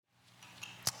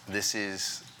This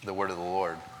is the word of the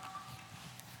Lord.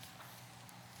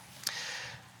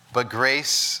 But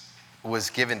grace was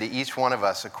given to each one of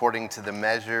us according to the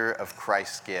measure of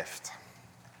Christ's gift.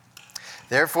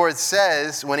 Therefore it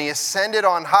says, when he ascended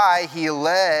on high, he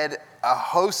led a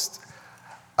host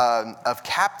of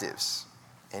captives,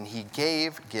 and he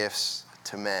gave gifts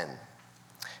to men.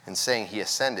 And saying he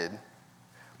ascended,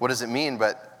 what does it mean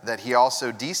but that he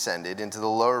also descended into the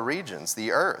lower regions,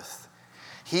 the earth?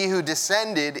 He who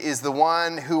descended is the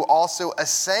one who also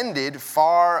ascended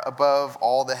far above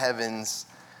all the heavens,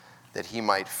 that he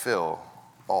might fill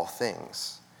all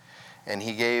things. And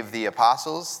he gave the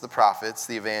apostles, the prophets,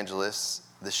 the evangelists,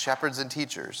 the shepherds and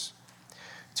teachers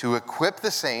to equip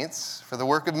the saints for the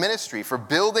work of ministry, for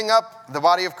building up the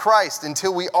body of Christ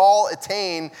until we all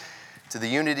attain to the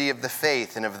unity of the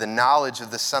faith and of the knowledge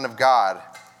of the Son of God,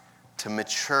 to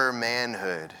mature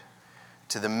manhood,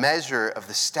 to the measure of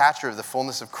the stature of the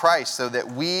fullness of Christ, so that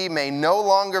we may no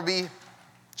longer be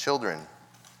children,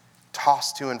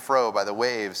 tossed to and fro by the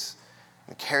waves,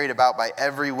 and carried about by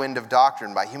every wind of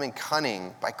doctrine, by human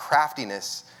cunning, by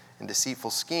craftiness and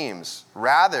deceitful schemes.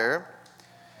 Rather,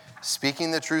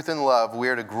 speaking the truth in love, we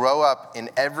are to grow up in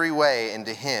every way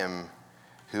into him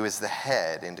who is the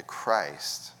head, into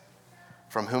Christ,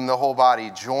 from whom the whole body,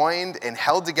 joined and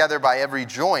held together by every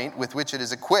joint with which it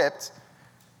is equipped,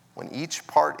 when each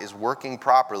part is working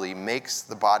properly, makes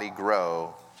the body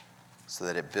grow so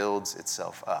that it builds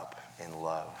itself up in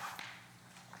love.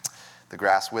 The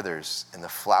grass withers and the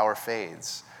flower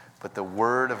fades, but the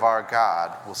word of our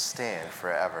God will stand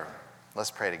forever. Let's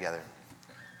pray together.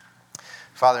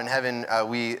 Father in heaven,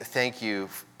 we thank you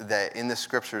that in the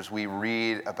scriptures we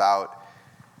read about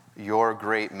your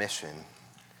great mission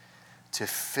to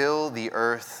fill the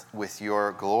earth with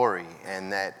your glory,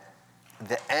 and that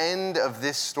the end of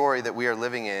this story that we are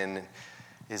living in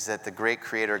is that the great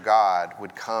creator God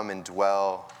would come and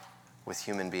dwell with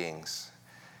human beings.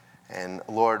 And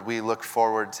Lord, we look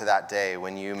forward to that day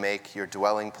when you make your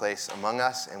dwelling place among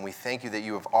us, and we thank you that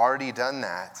you have already done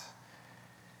that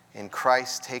in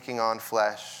Christ taking on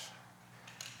flesh,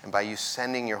 and by you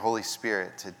sending your Holy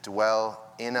Spirit to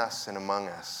dwell in us and among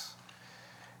us.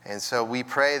 And so we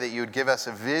pray that you would give us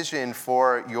a vision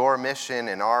for your mission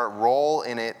and our role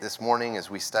in it this morning as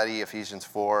we study Ephesians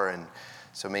 4. And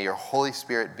so may your Holy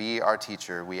Spirit be our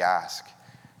teacher, we ask.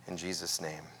 In Jesus'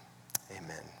 name,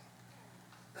 amen.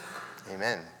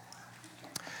 Amen.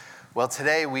 Well,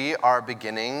 today we are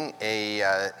beginning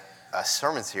a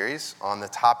sermon series on the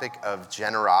topic of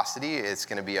generosity. It's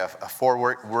going to be a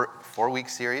four-week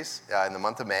series in the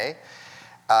month of May.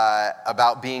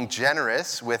 About being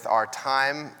generous with our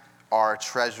time, our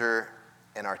treasure,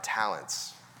 and our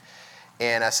talents.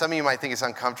 And some of you might think it's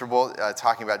uncomfortable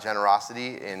talking about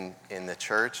generosity in the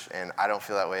church, and I don't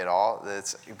feel that way at all.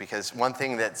 That's because one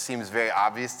thing that seems very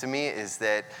obvious to me is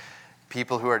that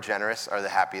people who are generous are the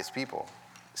happiest people.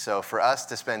 So for us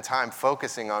to spend time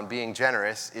focusing on being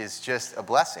generous is just a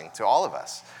blessing to all of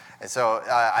us. And so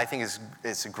I think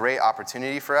it's a great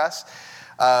opportunity for us.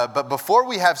 But before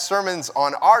we have sermons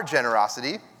on our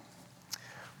generosity,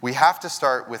 we have to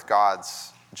start with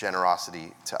God's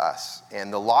generosity to us.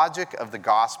 And the logic of the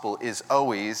gospel is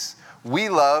always, we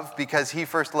love because he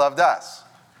first loved us.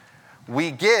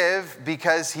 We give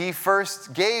because he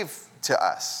first gave to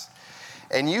us.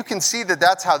 And you can see that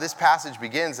that's how this passage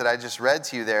begins that I just read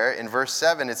to you there. In verse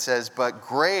 7, it says, but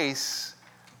grace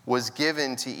was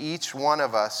given to each one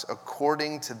of us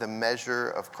according to the measure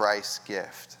of Christ's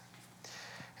gift.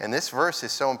 And this verse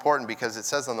is so important because it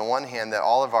says on the one hand that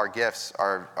all of our gifts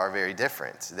are very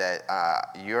different. That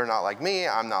you're not like me,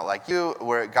 I'm not like you,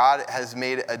 where God has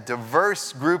made a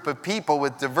diverse group of people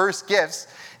with diverse gifts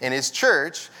in his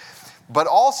church, but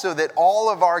also that all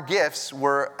of our gifts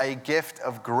were a gift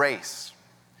of grace.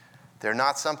 They're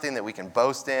not something that we can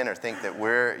boast in or think that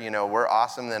we're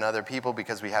awesome than other people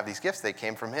because we have these gifts. They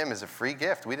came from him as a free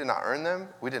gift. We did not earn them.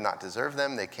 We did not deserve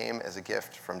them. They came as a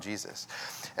gift from Jesus.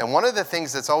 And one of the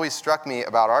things that's always struck me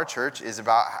about our church is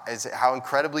how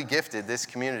incredibly gifted this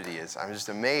community is. I'm just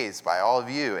amazed by all of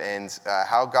you and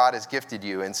how God has gifted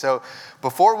you. And so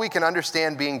before we can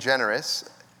understand being generous,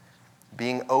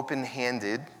 being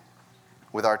open-handed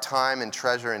with our time and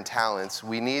treasure and talents,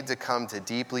 we need to come to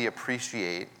deeply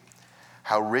appreciate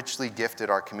how richly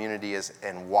gifted our community is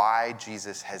and why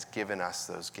Jesus has given us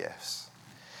those gifts.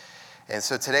 And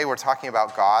so today we're talking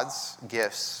about God's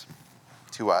gifts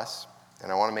to us.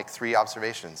 And I want to make 3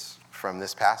 observations from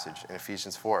this passage in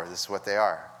Ephesians 4. This is what they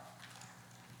are.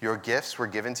 Your gifts were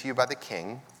given to you by the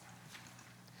King.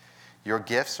 Your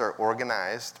gifts are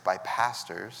organized by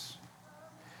pastors.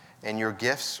 And your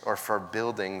gifts are for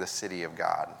building the city of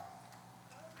God.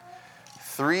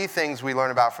 three things we learn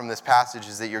about from this passage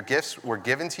is that your gifts were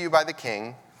given to you by the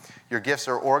king, your gifts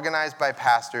are organized by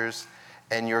pastors,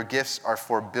 and your gifts are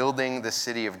for building the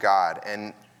city of God.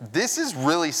 And this is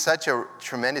really such a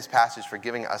tremendous passage for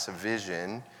giving us a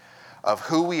vision of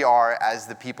who we are as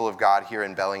the people of God here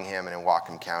in Bellingham and in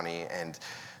Whatcom County. And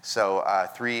so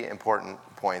three important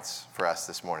points for us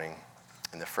this morning.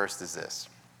 And the first is this: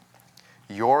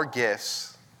 your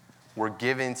gifts were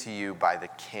given to you by the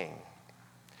king.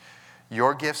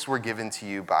 Your gifts were given to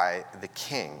you by the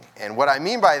king. And what I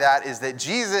mean by that is that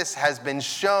Jesus has been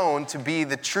shown to be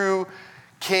the true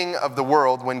king of the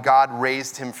world when God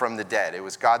raised him from the dead. It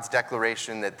was God's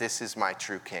declaration that this is my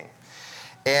true king.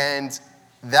 And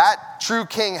that true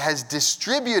king has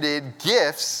distributed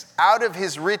gifts out of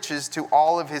his riches to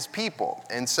all of his people.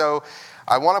 And so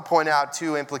I want to point out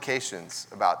two implications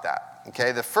about that.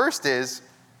 Okay, the first is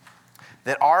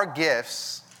that our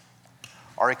gifts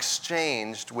are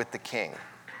exchanged with the king.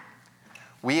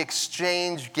 We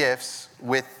exchange gifts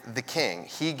with the king.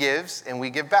 He gives and we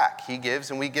give back. He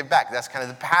gives and we give back. That's kind of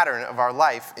the pattern of our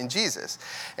life in Jesus.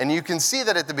 And you can see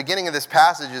that at the beginning of this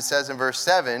passage, it says in verse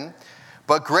 7,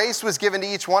 but grace was given to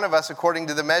each one of us according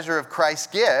to the measure of Christ's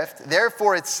gift.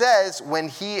 Therefore it says, when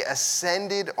he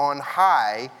ascended on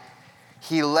high,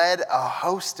 he led a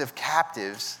host of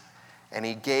captives and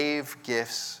he gave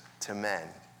gifts to men.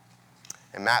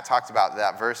 And Matt talked about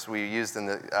that verse we used in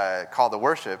the call to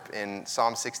worship in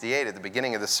Psalm 68 at the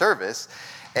beginning of the service.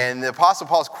 And the Apostle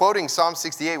Paul is quoting Psalm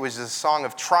 68, which is a song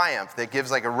of triumph that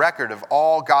gives like a record of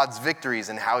all God's victories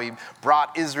and how he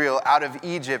brought Israel out of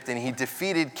Egypt and he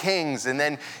defeated kings. And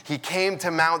then he came to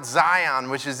Mount Zion,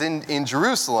 which is in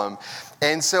Jerusalem.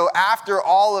 And so after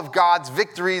all of God's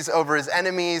victories over his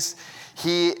enemies,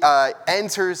 he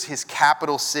enters his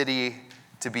capital city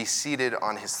to be seated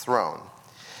on his throne.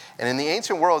 And in the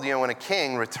ancient world, when a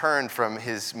king returned from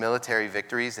his military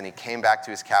victories and he came back to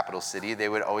his capital city, they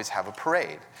would always have a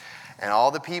parade. And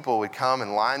all the people would come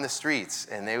and line the streets,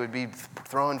 and they would be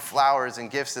throwing flowers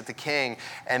and gifts at the king.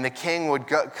 And the king would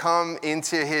come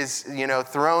into his,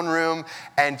 throne room,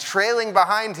 and trailing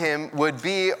behind him would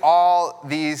be all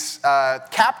these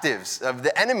captives of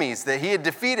the enemies that he had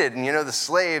defeated, and the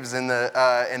slaves and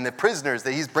the prisoners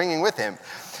that he's bringing with him.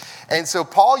 And so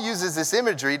Paul uses this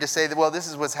imagery to say that, well, this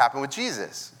is what's happened with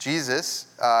Jesus. Jesus,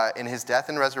 in his death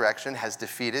and resurrection, has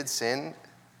defeated sin,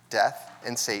 death,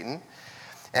 and Satan.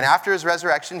 And after his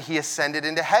resurrection, he ascended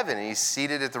into heaven. He's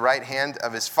seated at the right hand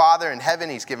of his Father in heaven.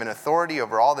 He's given authority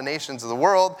over all the nations of the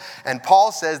world. And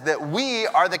Paul says that we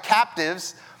are the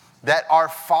captives that are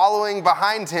following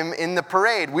behind him in the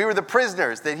parade. We were the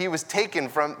prisoners that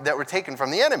were taken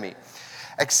from the enemy.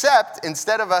 Except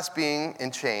instead of us being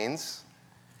in chains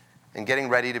and getting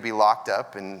ready to be locked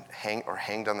up and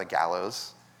hanged on the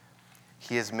gallows,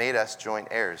 he has made us joint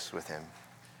heirs with him.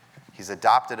 He's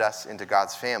adopted us into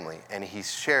God's family, and he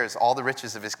shares all the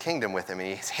riches of his kingdom with him,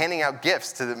 and he's handing out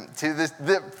gifts to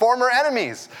the former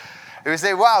enemies. And we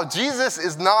say, wow, Jesus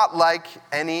is not like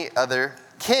any other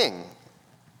king.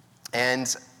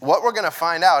 And what we're going to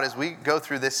find out as we go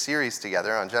through this series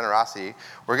together on generosity,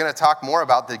 we're going to talk more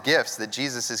about the gifts that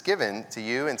Jesus has given to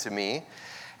you and to me.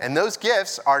 And those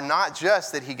gifts are not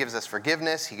just that he gives us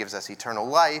forgiveness, he gives us eternal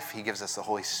life, he gives us the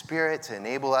Holy Spirit to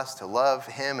enable us to love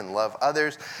him and love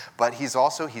others, but he's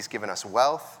given us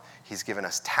wealth, he's given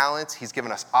us talents, he's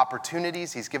given us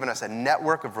opportunities, he's given us a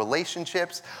network of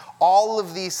relationships. All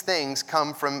of these things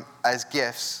come as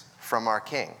gifts from our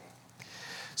King.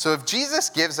 So if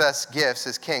Jesus gives us gifts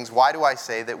as kings, why do I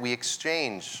say that we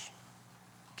exchange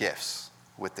gifts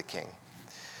with the King?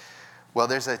 Well,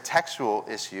 there's a textual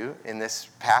issue in this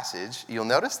passage. You'll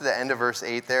notice at the end of verse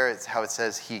 8 there, it's how it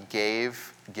says he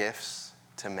gave gifts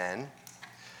to men.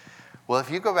 Well,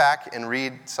 if you go back and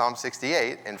read Psalm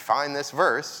 68 and find this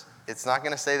verse, it's not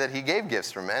going to say that he gave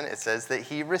gifts from men. It says that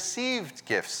he received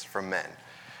gifts from men.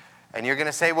 And you're going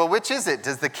to say, well, which is it?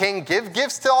 Does the king give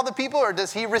gifts to all the people, or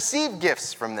does he receive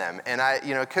gifts from them? And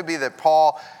it could be that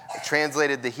Paul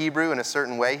translated the Hebrew in a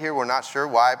certain way here. We're not sure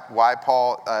why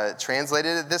Paul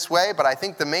translated it this way, but I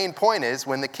think the main point is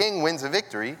when the king wins a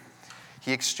victory,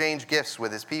 he exchanged gifts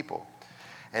with his people.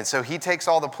 And so he takes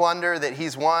all the plunder that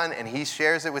he's won and he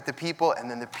shares it with the people, and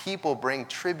then the people bring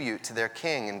tribute to their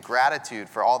king and gratitude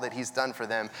for all that he's done for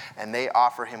them, and they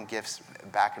offer him gifts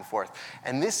back and forth.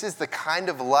 And this is the kind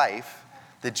of life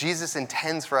that Jesus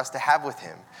intends for us to have with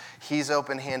him. He's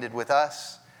open-handed with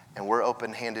us, and we're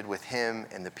open-handed with him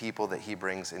and the people that he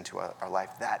brings into our life.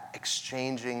 That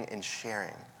exchanging and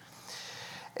sharing.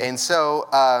 And so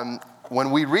when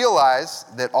we realize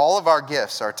that all of our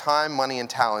gifts, our time, money, and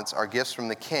talents, are gifts from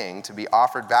the King to be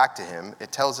offered back to him,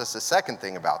 it tells us a second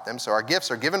thing about them. So our gifts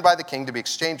are given by the King to be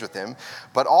exchanged with him,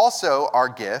 but also our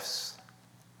gifts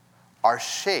are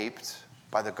shaped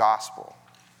by the gospel.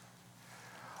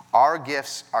 Our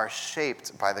gifts are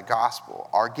shaped by the gospel.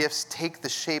 Our gifts take the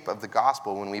shape of the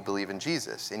gospel when we believe in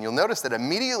Jesus. And you'll notice that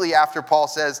immediately after Paul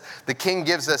says the King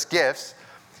gives us gifts,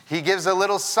 he gives a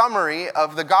little summary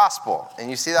of the gospel. And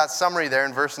you see that summary there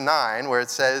in verse 9 where it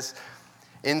says,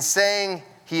 in saying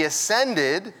he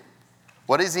ascended,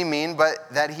 what does he mean?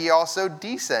 But that he also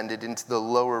descended into the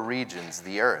lower regions,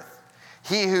 the earth.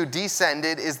 He who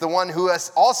descended is the one who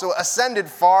has also ascended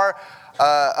far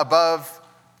above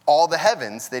all the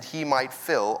heavens, that he might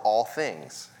fill all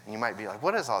things. And you might be like,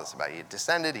 what is all this about? He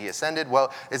descended, he ascended.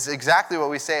 Well, it's exactly what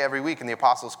we say every week in the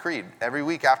Apostles' Creed. Every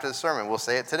week after the sermon, we'll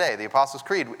say it today. The Apostles'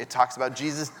 Creed, it talks about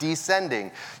Jesus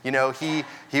descending. You know, he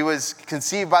was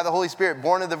conceived by the Holy Spirit,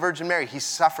 born of the Virgin Mary. He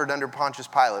suffered under Pontius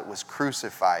Pilate, was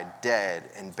crucified, dead,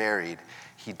 and buried.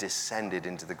 He descended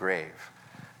into the grave.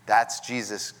 That's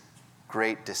Jesus'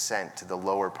 great descent to the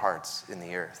lower parts in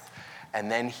the earth. And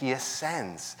then he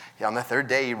ascends. On the third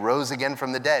day, he rose again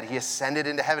from the dead. He ascended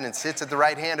into heaven and sits at the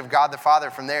right hand of God the Father.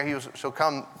 From there, he shall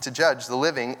come to judge the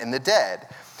living and the dead.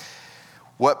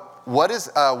 Why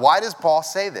does Paul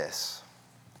say this?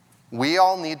 We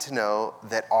all need to know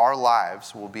that our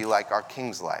lives will be like our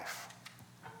King's life.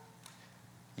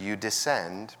 You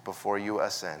descend before you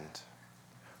ascend.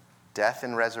 Death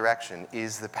and resurrection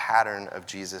is the pattern of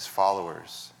Jesus'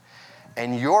 followers.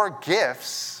 And your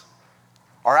gifts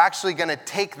are actually going to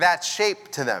take that shape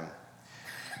to them.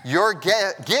 Your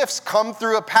gifts come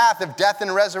through a path of death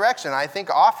and resurrection. I think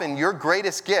often your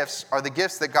greatest gifts are the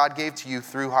gifts that God gave to you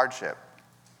through hardship.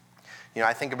 You know,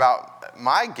 I think about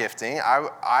my gifting.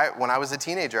 When I was a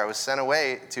teenager, I was sent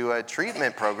away to a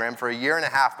treatment program for 1.5 years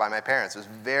by my parents. It was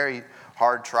a very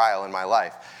hard trial in my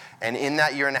life. And in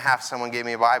that 1.5 years, someone gave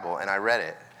me a Bible, and I read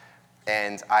it.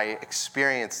 And I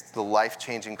experienced the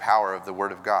life-changing power of the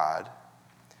Word of God.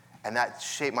 And that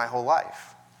shaped my whole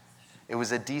life. It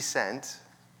was a descent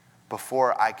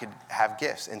before I could have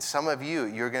gifts. And some of you,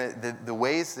 the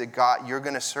ways that you're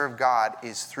going to serve God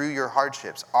is through your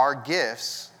hardships. Our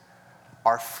gifts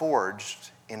are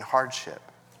forged in hardship.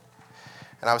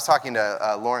 And I was talking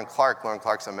to Lauren Clark. Lauren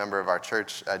Clark's a member of our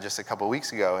church just a couple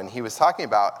weeks ago. And he was talking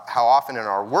about how often in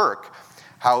our work,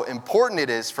 how important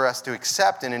it is for us to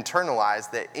accept and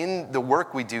internalize that in the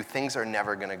work we do, things are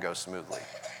never going to go smoothly.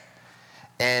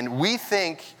 And we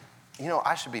think, you know,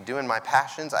 I should be doing my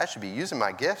passions. I should be using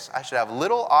my gifts. I should have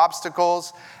little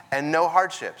obstacles and no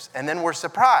hardships. And then we're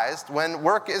surprised when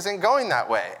work isn't going that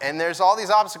way. And there's all these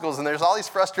obstacles and there's all these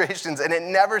frustrations and it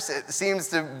never seems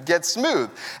to get smooth.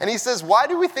 And he says, why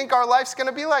do we think our life's going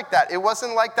to be like that? It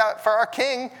wasn't like that for our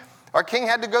King. Our King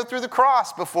had to go through the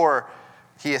cross before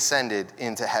he ascended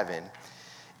into heaven.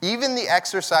 Even the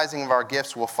exercising of our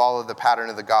gifts will follow the pattern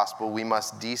of the gospel. We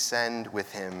must descend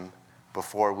with him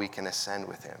before we can ascend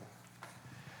with him.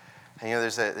 And you know,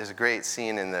 there's a great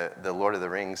scene in the Lord of the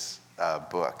Rings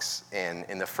books. And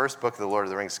in the first book of the Lord of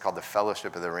the Rings, it's called The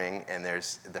Fellowship of the Ring. And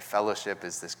the Fellowship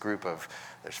is this group of,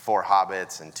 there's 4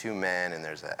 hobbits and 2 men, and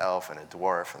there's an elf and a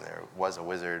dwarf, and there was a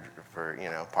wizard for,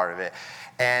 part of it.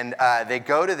 And they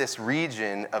go to this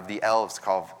region of the elves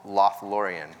called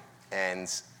Lothlorien.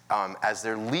 And as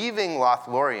they're leaving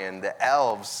Lothlorien, the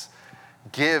elves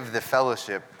give the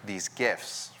Fellowship these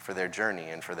gifts for their journey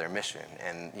and for their mission.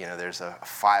 And, there's a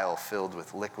phial filled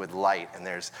with liquid light, and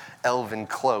there's elven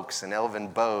cloaks and elven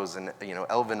bows and,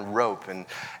 elven rope. And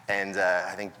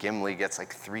I think Gimli gets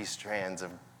like 3 strands of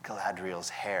Galadriel's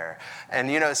hair.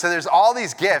 And, so there's all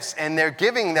these gifts, and they're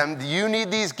giving them, you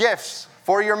need these gifts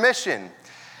for your mission.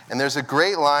 And there's a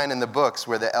great line in the books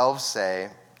where the elves say,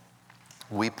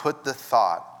 we put the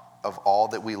thought of all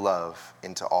that we love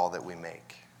into all that we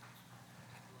make.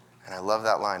 And I love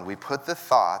that line. We put the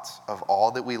thought of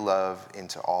all that we love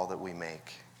into all that we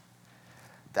make.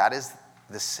 That is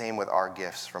the same with our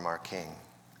gifts from our King.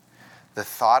 The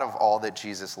thought of all that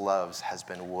Jesus loves has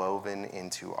been woven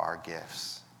into our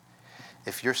gifts.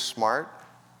 If you're smart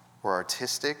or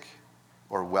artistic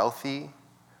or wealthy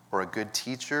or a good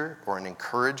teacher or an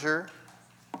encourager,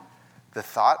 the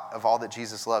thought of all that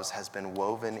Jesus loves has been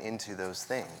woven into those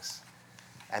things.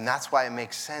 And that's why it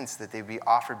makes sense that they'd be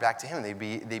offered back to him.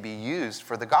 They'd be used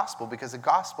for the gospel because the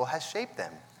gospel has shaped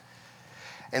them.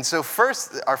 And so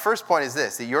our first point is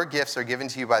this, that your gifts are given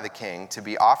to you by the King to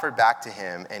be offered back to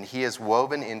him, and he has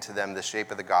woven into them the shape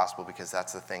of the gospel because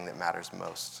that's the thing that matters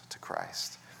most to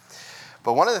Christ.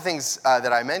 But one of the things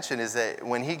that I mentioned is that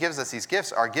when he gives us these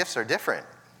gifts, our gifts are different.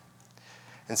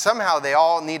 And somehow they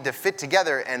all need to fit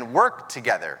together and work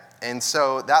together. And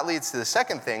so that leads to the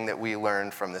second thing that we learn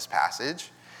from this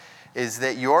passage, is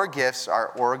that your gifts are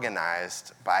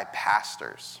organized by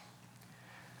pastors.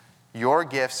 Your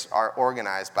gifts are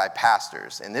organized by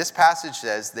pastors. And this passage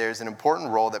says there's an important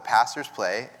role that pastors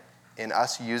play in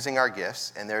us using our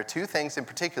gifts. And there are two things in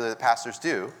particular that pastors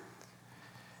do,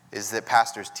 is that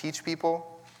pastors teach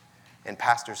people and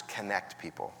pastors connect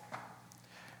people.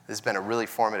 This has been a really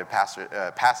formative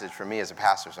passage for me as a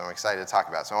pastor, so I'm excited to talk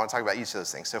about it. So I want to talk about each of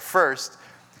those things. So first,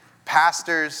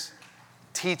 pastors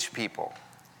teach people.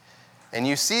 And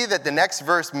you see that the next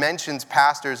verse mentions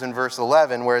pastors in verse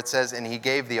 11, where it says, and he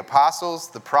gave the apostles,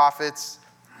 the prophets,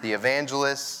 the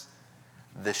evangelists,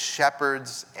 the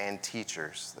shepherds, and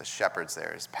teachers. The shepherds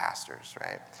there is pastors,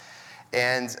 right?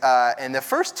 And the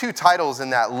first two titles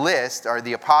in that list are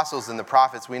the apostles and the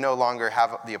prophets. We no longer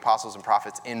have the apostles and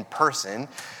prophets in person.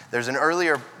 There's an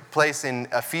earlier place in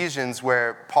Ephesians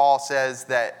where Paul says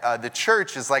that the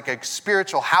church is like a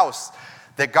spiritual house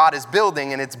that God is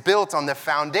building, and it's built on the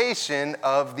foundation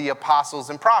of the apostles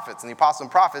and prophets. And the apostles and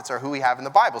prophets are who we have in the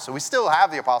Bible. So we still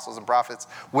have the apostles and prophets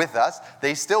with us.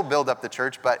 They still build up the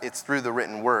church, but it's through the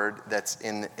written word that's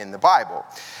in the Bible.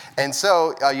 And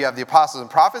so you have the apostles and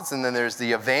prophets, and then there's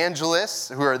the evangelists,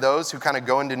 who are those who kind of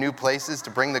go into new places to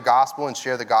bring the gospel and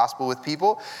share the gospel with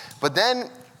people. But then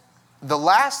the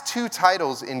last two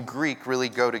titles in Greek really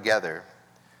go together.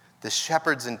 The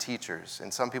shepherds and teachers.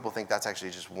 And some people think that's actually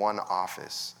just one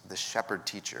office, the shepherd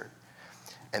teacher.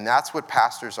 And that's what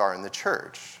pastors are in the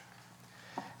church.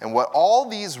 And what all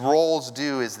these roles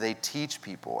do is they teach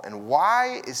people. And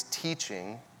why is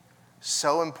teaching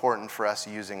so important for us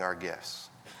using our gifts?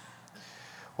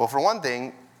 Well, for one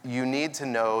thing, you need to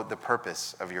know the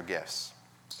purpose of your gifts.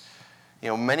 You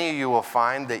know, many of you will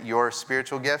find that your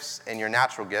spiritual gifts and your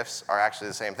natural gifts are actually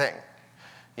the same thing.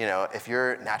 You know, if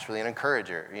you're naturally an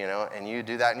encourager, you know, and you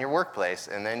do that in your workplace,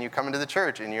 and then you come into the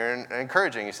church and you're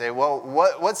encouraging, you say, well,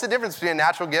 what's the difference between a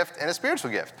natural gift and a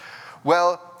spiritual gift?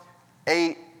 Well,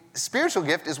 a spiritual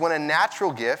gift is when a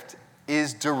natural gift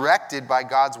is directed by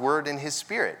God's word and his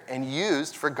spirit and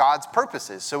used for God's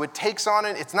purposes. So it takes on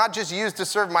it. It's not just used to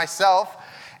serve myself.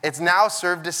 It's now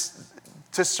served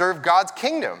to serve God's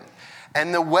kingdom.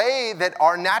 And the way that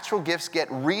our natural gifts get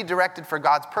redirected for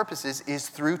God's purposes is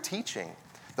through teaching.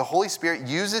 The Holy Spirit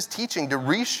uses teaching to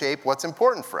reshape what's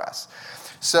important for us.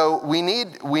 So we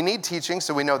need teaching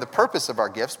so we know the purpose of our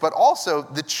gifts, but also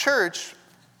the church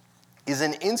is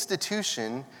an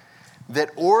institution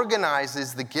that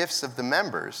organizes the gifts of the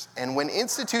members. And when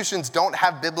institutions don't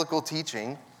have biblical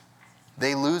teaching,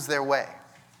 they lose their way.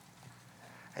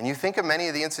 And you think of many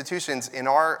of the institutions in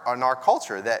our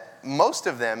culture that most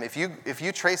of them, if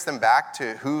you trace them back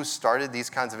to who started these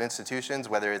kinds of institutions,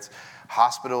 whether it's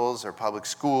hospitals or public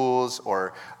schools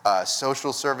or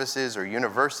social services or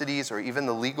universities or even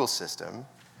the legal system,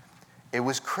 it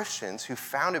was Christians who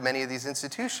founded many of these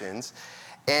institutions,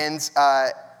 and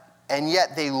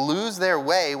yet they lose their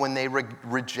way when they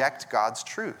reject God's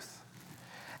truth.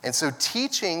 And so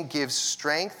teaching gives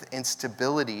strength and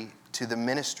stability to the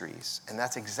ministries. And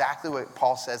that's exactly what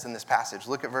Paul says in this passage.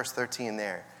 Look at verse 13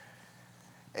 there.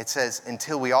 It says,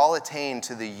 until we all attain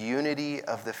to the unity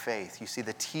of the faith. You see,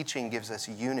 the teaching gives us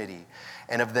unity.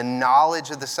 And of the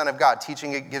knowledge of the Son of God.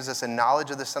 Teaching it gives us a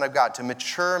knowledge of the Son of God. To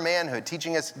mature manhood.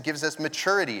 Teaching us gives us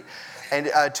maturity. And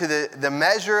to the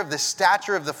measure of the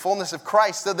stature of the fullness of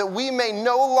Christ, so that we may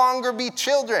no longer be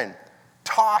children,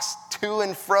 tossed to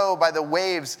and fro by the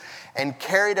waves and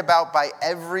carried about by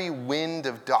every wind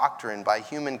of doctrine, by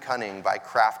human cunning, by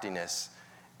craftiness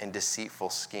and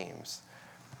deceitful schemes.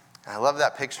 And I love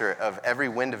that picture of every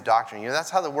wind of doctrine. You know,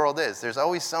 that's how the world is. There's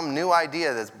always some new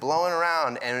idea that's blowing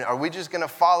around, and are we just going to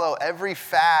follow every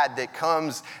fad that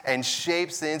comes and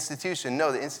shapes the institution?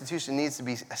 No, the institution needs to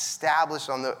be established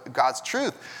on God's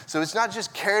truth. So it's not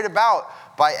just carried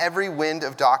about by every wind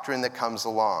of doctrine that comes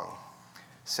along.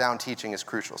 Sound teaching is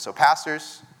crucial. So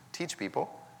pastors teach people.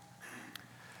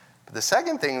 But the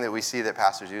second thing that we see that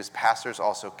pastors do is pastors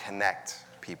also connect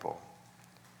people.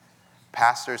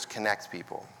 Pastors connect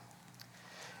people.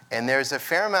 And there's a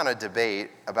fair amount of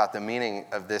debate about the meaning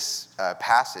of this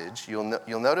passage. You'll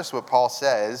notice what Paul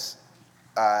says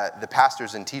the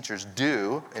pastors and teachers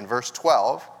do in verse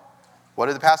 12. What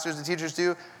do the pastors and teachers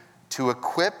do? To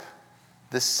equip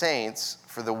the saints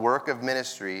for the work of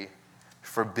ministry,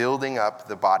 for building up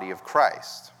the body of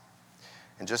Christ.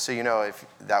 And just so you know, if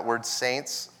that word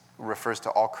saints refers to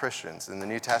all Christians. In the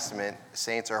New Testament,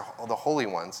 saints are the holy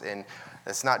ones. And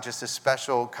it's not just a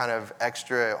special kind of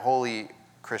extra holy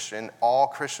Christian. All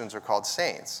Christians are called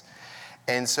saints.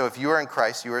 And so if you are in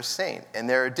Christ, you are a saint. And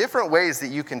there are different ways that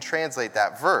you can translate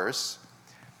that verse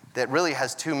that really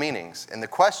has two meanings. And the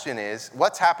question is,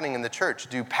 what's happening in the church?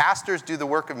 Do pastors do the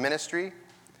work of ministry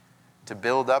to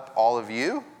build up all of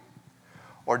you?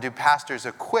 Or do pastors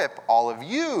equip all of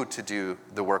you to do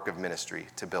the work of ministry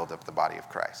to build up the body of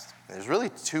Christ? And there's really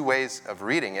two ways of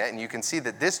reading it. And you can see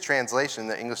that this translation,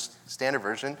 the English Standard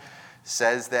Version,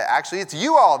 says that actually it's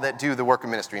you all that do the work of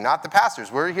ministry, not the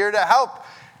pastors. We're here to help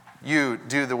you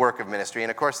do the work of ministry. And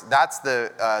of course, that's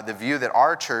the view that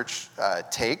our church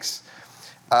takes,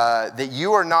 that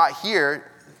you are not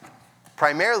here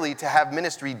primarily to have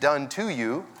ministry done to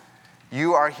you.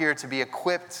 You are here to be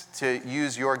equipped to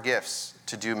use your gifts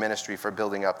to do ministry for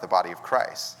building up the body of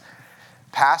Christ.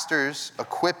 Pastors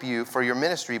equip you for your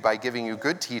ministry by giving you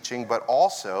good teaching, but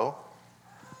also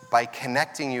by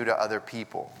connecting you to other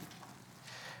people.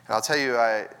 And I'll tell you,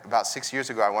 about 6 years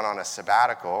ago, I went on a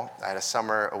sabbatical. I had a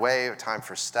summer away, a time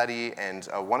for study, and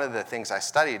one of the things I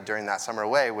studied during that summer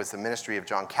away was the ministry of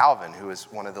John Calvin, who was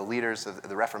one of the leaders of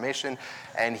the Reformation,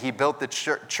 and he built the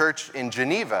church in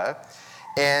Geneva.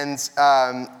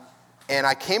 And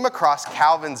I came across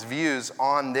Calvin's views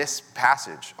on this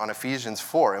passage, on Ephesians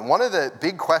 4. And one of the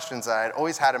big questions that I had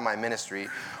always had in my ministry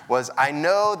was, I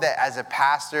know that as a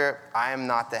pastor, I am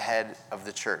not the head of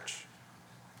the church,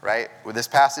 right? Well, this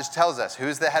passage tells us,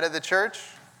 who's the head of the church?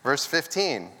 Verse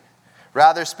 15.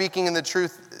 Rather, speaking in the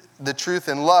truth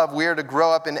in love, we are to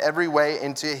grow up in every way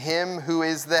into him who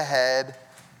is the head,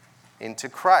 into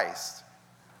Christ.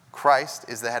 Christ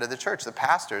is the head of the church. The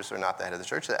pastors are not the head of the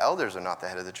church. The elders are not the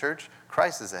head of the church.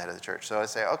 Christ is the head of the church. So I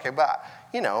say, okay, but,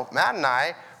 Matt and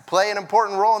I play an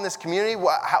important role in this community.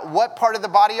 What part of the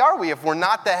body are we? If we're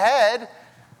not the head,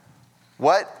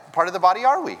 what part of the body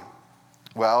are we?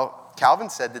 Well, Calvin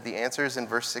said that the answer is in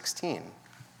verse 16. He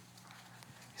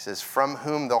says, from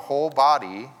whom the whole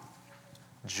body,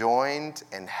 joined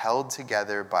and held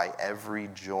together by every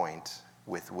joint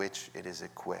with which it is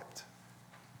equipped.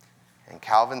 And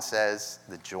Calvin says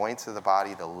the joints of the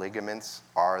body, the ligaments,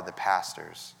 are the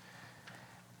pastors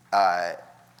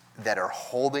that are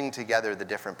holding together the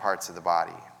different parts of the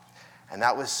body. And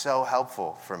that was so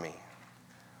helpful for me.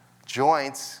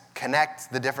 Joints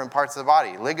connect the different parts of the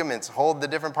body. Ligaments hold the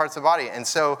different parts of the body. And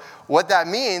so what that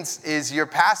means is your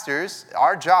pastors,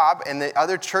 our job, and the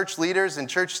other church leaders and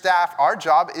church staff, our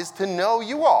job is to know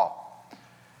you all.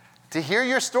 To hear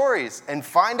your stories and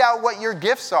find out what your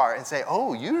gifts are and say,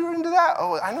 oh, you're into that?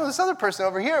 Oh, I know this other person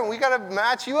over here and we got to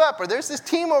match you up. Or there's this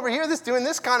team over here that's doing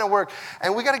this kind of work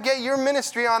and we got to get your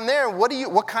ministry on there.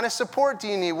 What kind of support do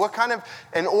you need?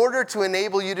 In order to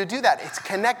enable you to do that? It's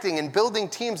connecting and building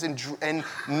teams and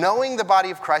knowing the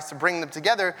body of Christ to bring them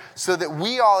together so that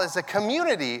we all as a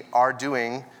community are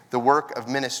doing the work of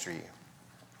ministry.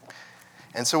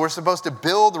 And so we're supposed to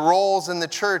build roles in the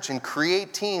church and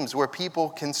create teams where people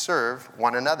can serve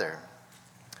one another.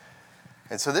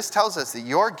 And so this tells us that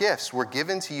your gifts were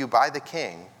given to you by the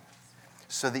King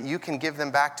so that you can give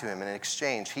them back to him in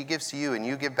exchange. He gives to you and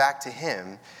you give back to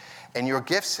him. And your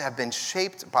gifts have been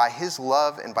shaped by his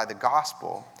love and by the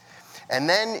gospel. And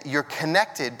then you're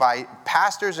connected by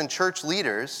pastors and church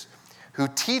leaders who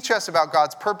teach us about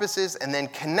God's purposes and then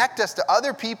connect us to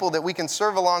other people that we can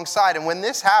serve alongside. And when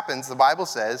this happens, the Bible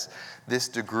says, this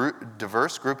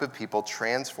diverse group of people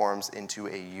transforms into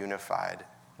a unified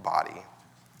body.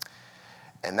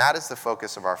 And that is the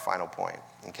focus of our final point,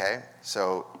 okay?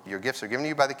 So your gifts are given to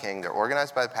you by the King. They're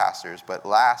organized by the pastors. But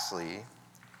lastly,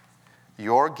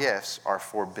 your gifts are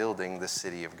for building the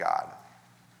city of God.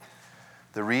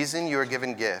 The reason you are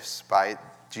given gifts by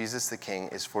Jesus the King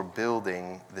is for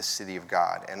building the city of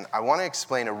God. And I want to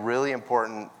explain a really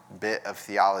important bit of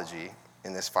theology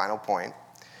in this final point.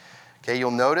 Okay,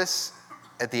 you'll notice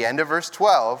at the end of verse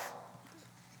 12,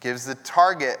 gives the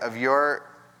target of your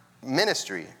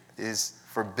ministry is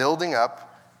for building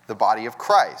up the body of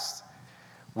Christ.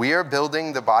 We are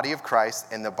building the body of Christ,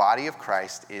 and the body of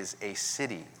Christ is a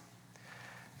city.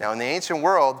 Now, in the ancient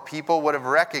world, people would have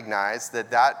recognized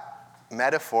that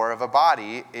metaphor of a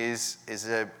body is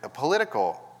a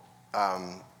political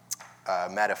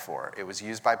metaphor. It was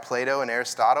used by Plato and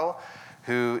Aristotle,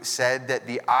 who said that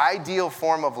the ideal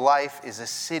form of life is a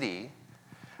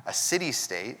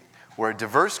city-state, where a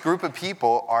diverse group of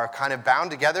people are kind of bound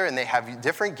together and they have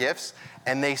different gifts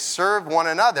and they serve one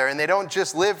another, and they don't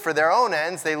just live for their own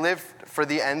ends, they live for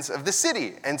the ends of the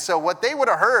city. And so what they would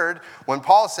have heard when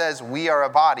Paul says we are a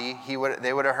body, they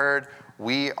would have heard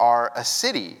we are a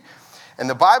city. And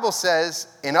the Bible says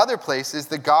in other places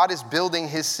that God is building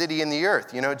his city in the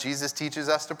earth. Jesus teaches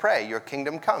us to pray, your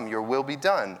kingdom come, your will be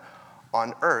done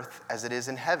on earth as it is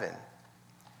in heaven.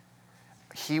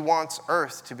 he wants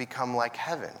earth to become like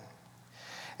heaven.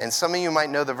 And some of you might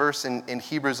know the verse in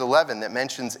Hebrews 11 that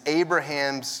mentions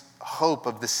Abraham's hope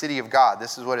of the city of God.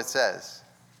 This is what it says.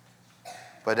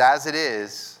 But as it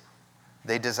is,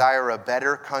 they desire a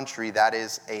better country, that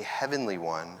is a heavenly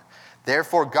one.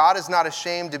 Therefore, God is not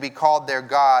ashamed to be called their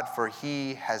God, for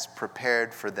he has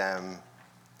prepared for them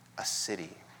a city.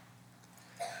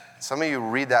 Some of you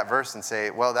read that verse and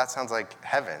say, well, that sounds like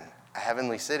heaven, a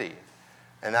heavenly city.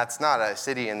 And that's not a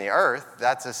city in the earth,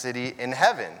 that's a city in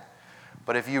heaven.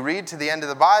 But if you read to the end of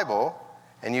the Bible,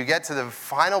 and you get to the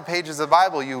final pages of the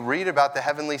Bible, you read about the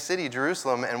heavenly city,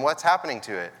 Jerusalem, and what's happening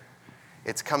to it.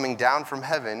 It's coming down from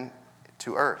heaven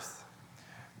to earth.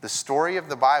 The story of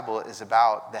the Bible is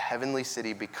about the heavenly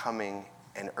city becoming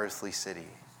an earthly city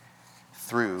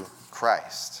through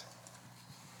Christ.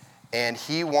 And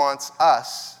he wants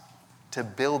us to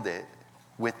build it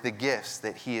with the gifts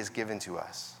that he has given to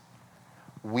us.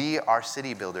 We are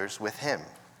city builders with him.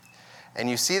 And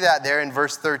you see that there in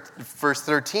verse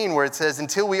 13 where it says,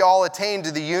 until we all attain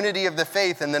to the unity of the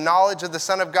faith and the knowledge of the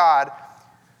Son of God,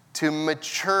 to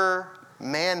mature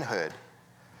manhood,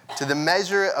 to the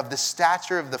measure of the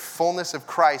stature of the fullness of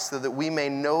Christ, so that we may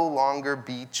no longer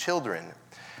be children.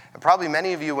 And probably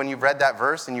many of you, when you've read that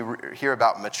verse and you hear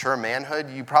about mature manhood,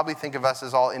 you probably think of us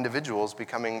as all individuals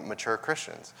becoming mature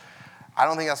Christians. I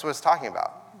don't think that's what it's talking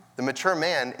about. The mature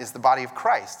man is the body of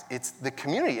Christ. It's the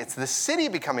community. It's the city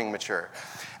becoming mature.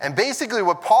 And basically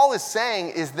what Paul is saying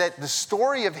is that the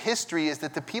story of history is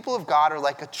that the people of God are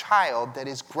like a child that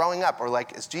is growing up, or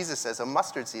like, as Jesus says, a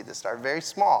mustard seed that started very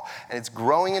small, and it's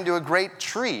growing into a great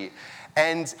tree.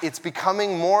 And it's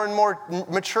becoming more and more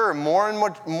mature, more and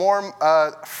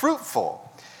more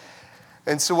fruitful.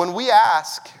 And so when we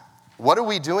ask, what are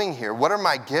we doing here? What are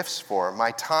my gifts for?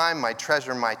 My time, my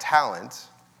treasure, my talent?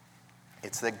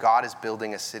 It's that God is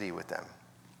building a city with them.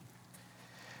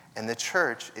 And the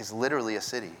church is literally a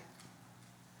city.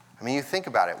 I mean, you think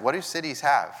about it. What do cities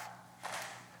have?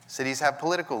 Cities have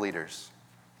political leaders.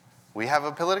 We have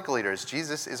a political leader.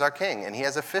 Jesus is our king, and he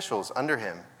has officials under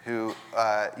him who,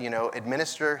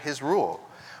 administer his rule.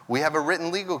 We have a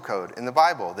written legal code in the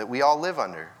Bible that we all live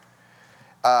under.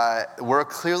 We're a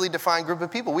clearly defined group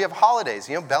of people. We have holidays.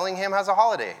 Bellingham has a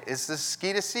holiday. It's the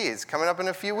Ski to Sea. It's coming up in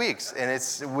a few weeks. And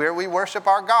it's where we worship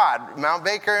our God, Mount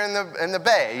Baker and the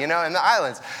Bay, in the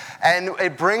islands. And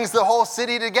it brings the whole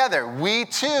city together. We,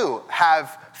 too,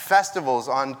 have festivals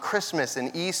on Christmas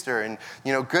and Easter and,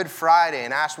 Good Friday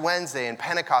and Ash Wednesday and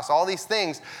Pentecost, all these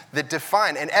things that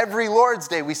define. And every Lord's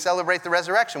Day, we celebrate the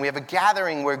resurrection. We have a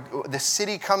gathering where the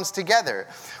city comes together.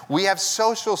 We have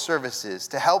social services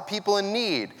to help people in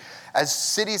need. As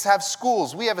cities have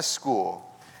schools, we have a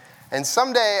school. And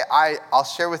someday, I'll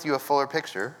share with you a fuller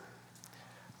picture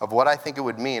of what I think it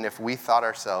would mean if we thought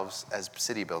ourselves as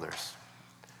city builders.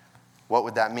 What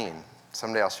would that mean?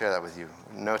 Someday I'll share that with you.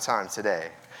 No time today.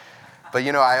 But,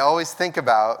 I always think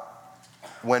about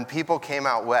when people came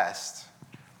out west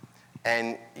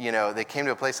and, they came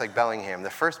to a place like Bellingham, the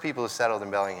first people who settled in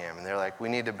Bellingham, and they're like, we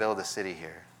need to build a city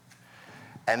here.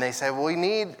 And they said,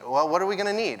 what are we going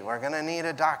to need? We're going to need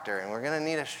a doctor, and we're going to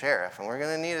need a sheriff, and we're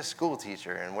going to need a school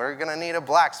teacher, and we're going to need a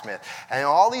blacksmith, and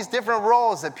all these different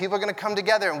roles that people are going to come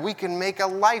together, and we can make a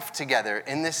life together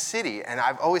in this city. And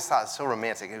I've always thought it's so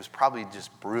romantic. It was probably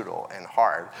just brutal and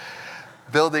hard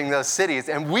building those cities.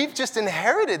 And we've just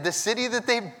inherited the city that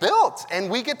they built, and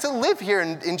we get to live here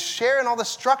and share in all the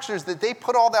structures that they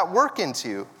put all that work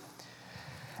into.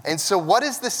 And so what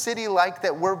is the city like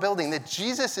that we're building, that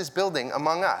Jesus is building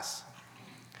among us?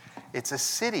 It's a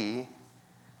city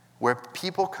where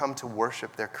people come to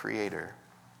worship their Creator.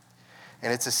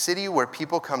 And it's a city where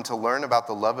people come to learn about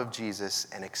the love of Jesus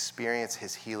and experience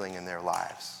his healing in their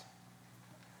lives.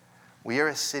 We are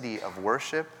a city of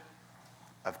worship,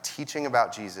 of teaching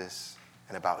about Jesus,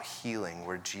 and about healing,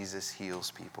 where Jesus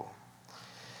heals people.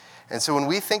 And so when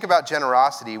we think about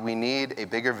generosity, we need a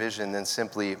bigger vision than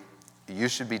simply, you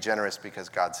should be generous because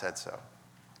God said so.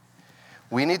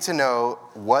 We need to know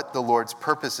what the Lord's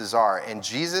purposes are. And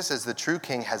Jesus, as the true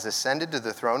King, has ascended to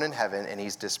the throne in heaven, and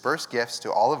he's dispersed gifts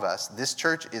to all of us. This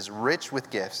church is rich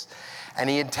with gifts, and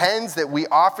he intends that we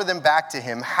offer them back to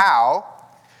him. How?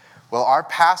 Well, our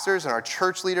pastors and our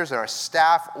church leaders and our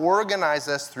staff organize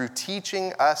us through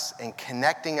teaching us and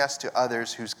connecting us to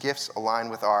others whose gifts align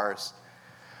with ours.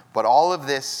 But all of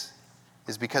this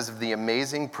is because of the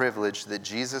amazing privilege that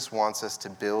Jesus wants us to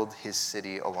build his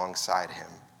city alongside him.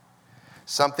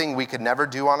 Something we could never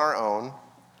do on our own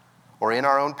or in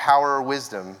our own power or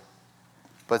wisdom.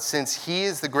 But since he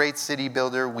is the great city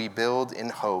builder, we build in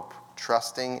hope,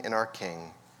 trusting in our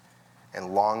King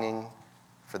and longing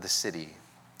for the city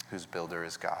whose builder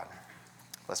is God.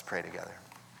 Let's pray together.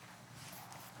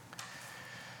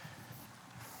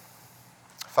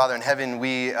 Father in heaven,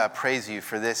 we praise you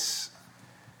for this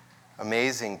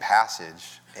amazing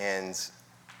passage, and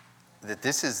that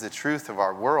this is the truth of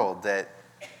our world, that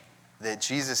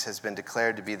Jesus has been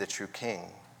declared to be the true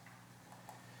King,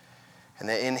 and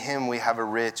that in him we have a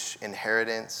rich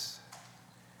inheritance,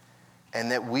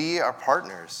 and that we are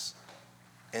partners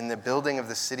in the building of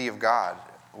the city of God.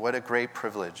 What a great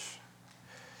privilege.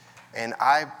 And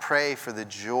I pray for the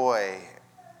joy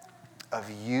of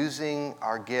using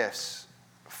our gifts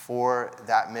for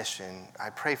that mission. I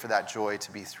pray for that joy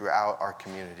to be throughout our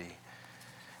community.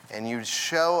 And you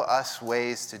show us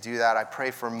ways to do that. I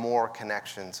pray for more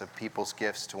connections of people's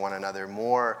gifts to one another,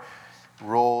 more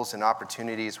roles and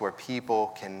opportunities where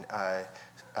people can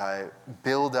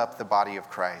build up the body of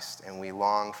Christ. And we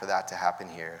long for that to happen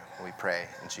here. And we pray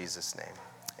in Jesus' name.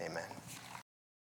 Amen.